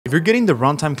If you're getting the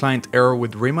runtime client error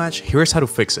with Rematch, here's how to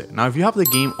fix it. Now, if you have the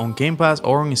game on Game Pass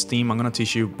or on Steam, I'm gonna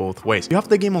teach you both ways. If you have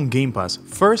the game on Game Pass,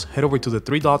 first head over to the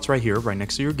three dots right here, right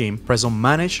next to your game, press on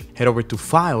Manage, head over to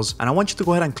Files, and I want you to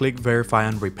go ahead and click Verify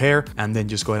and Repair, and then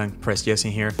just go ahead and press Yes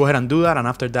in here. Go ahead and do that, and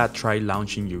after that, try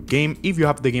launching your game. If you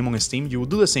have the game on Steam, you will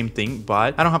do the same thing,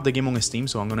 but I don't have the game on Steam,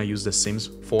 so I'm gonna use The Sims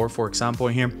 4, for example,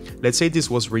 in here. Let's say this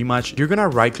was Rematch. You're gonna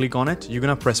right click on it, you're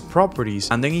gonna press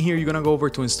Properties, and then in here, you're gonna go over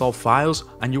to Install Files,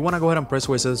 and you wanna go ahead and press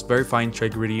where it says Verify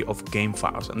integrity of game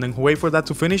files, and then wait for that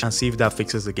to finish and see if that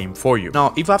fixes the game for you.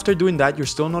 Now, if after doing that you're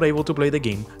still not able to play the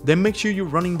game, then make sure you're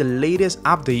running the latest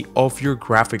update of your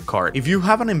graphic card. If you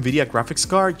have an NVIDIA graphics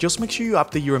card, just make sure you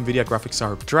update your NVIDIA graphics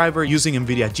card driver using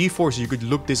NVIDIA GeForce. You could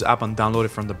look this up and download it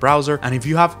from the browser, and if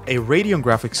you have a Radeon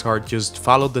graphics card, just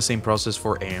follow the same process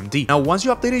for AMD. Now, once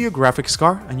you updated your graphics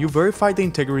card and you verified the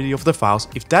integrity of the files,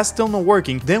 if that's still not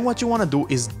working, then what you want to do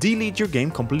is delete your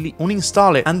game, completely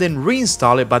uninstall it, and then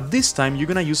reinstall it, but this time you're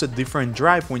gonna use a different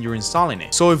drive when you're installing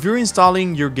it. So if you're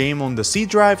installing your game on the C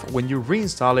drive, when you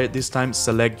reinstall it, this time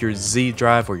select your Z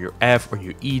drive or your F or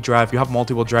your E drive. You have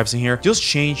multiple drives in here. Just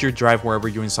change your drive wherever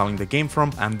you're installing the game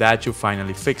from, and that should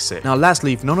finally fix it. Now,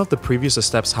 lastly, if none of the previous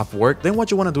steps have worked, then what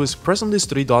you want to do is press on these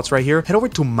three dots right here, head over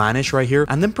to Manage right here,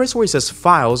 and then press where it says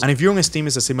Files. And if you're on Steam,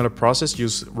 it's a similar process.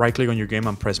 Just right click on your game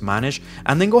and press Manage,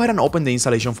 and then go ahead and open the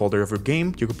installation folder of your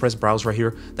game. You can press Browse right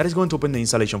here. That is going to open the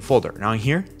installation folder. Now in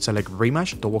here, select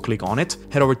Rematch, double click on it,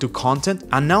 head over to Content,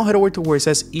 and now head over to where it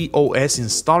says EOS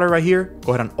Installer right here.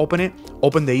 Go ahead and open it.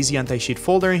 Open the Easy Anti-Cheat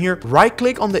folder in here. Right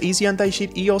click on the Easy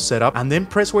Anti-Cheat EOS setup, and then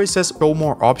press where it says Show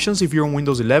More Options if you're on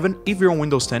Windows 11. If you're on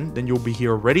Windows 10, then you'll be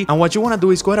here already. And what you want to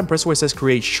do is go ahead and press where it says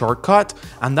Create Shortcut,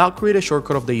 and that'll create a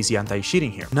shortcut of the Easy Anti-Cheat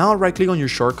in here. Now right click on your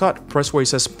shortcut, press where it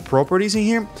says Properties in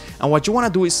here, and what you want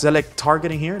to do is select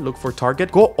Target in here. Look for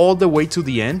Target. Go all the way to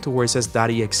the end to where it says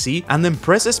 .exe, and then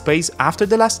press a space after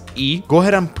the last E. Go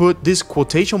ahead and put this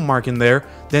quotation mark in there,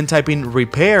 then type in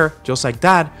repair just like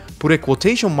that, put a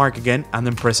quotation mark again, and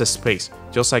then press a space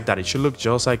just like that. It should look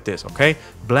just like this, okay?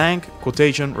 Blank,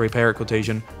 quotation, repair,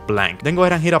 quotation, blank. Then go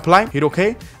ahead and hit apply, hit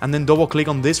OK, and then double click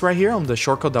on this right here on the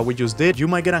shortcut that we just did. You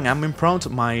might get an admin prompt.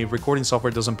 My recording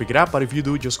software doesn't pick it up, but if you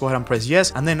do, just go ahead and press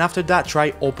yes, and then after that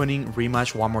try opening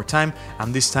Rematch one more time,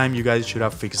 and this time you guys should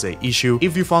have fixed the issue.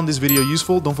 If you found this video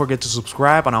useful, don't forget to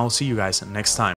subscribe, and I'll see you guys next time.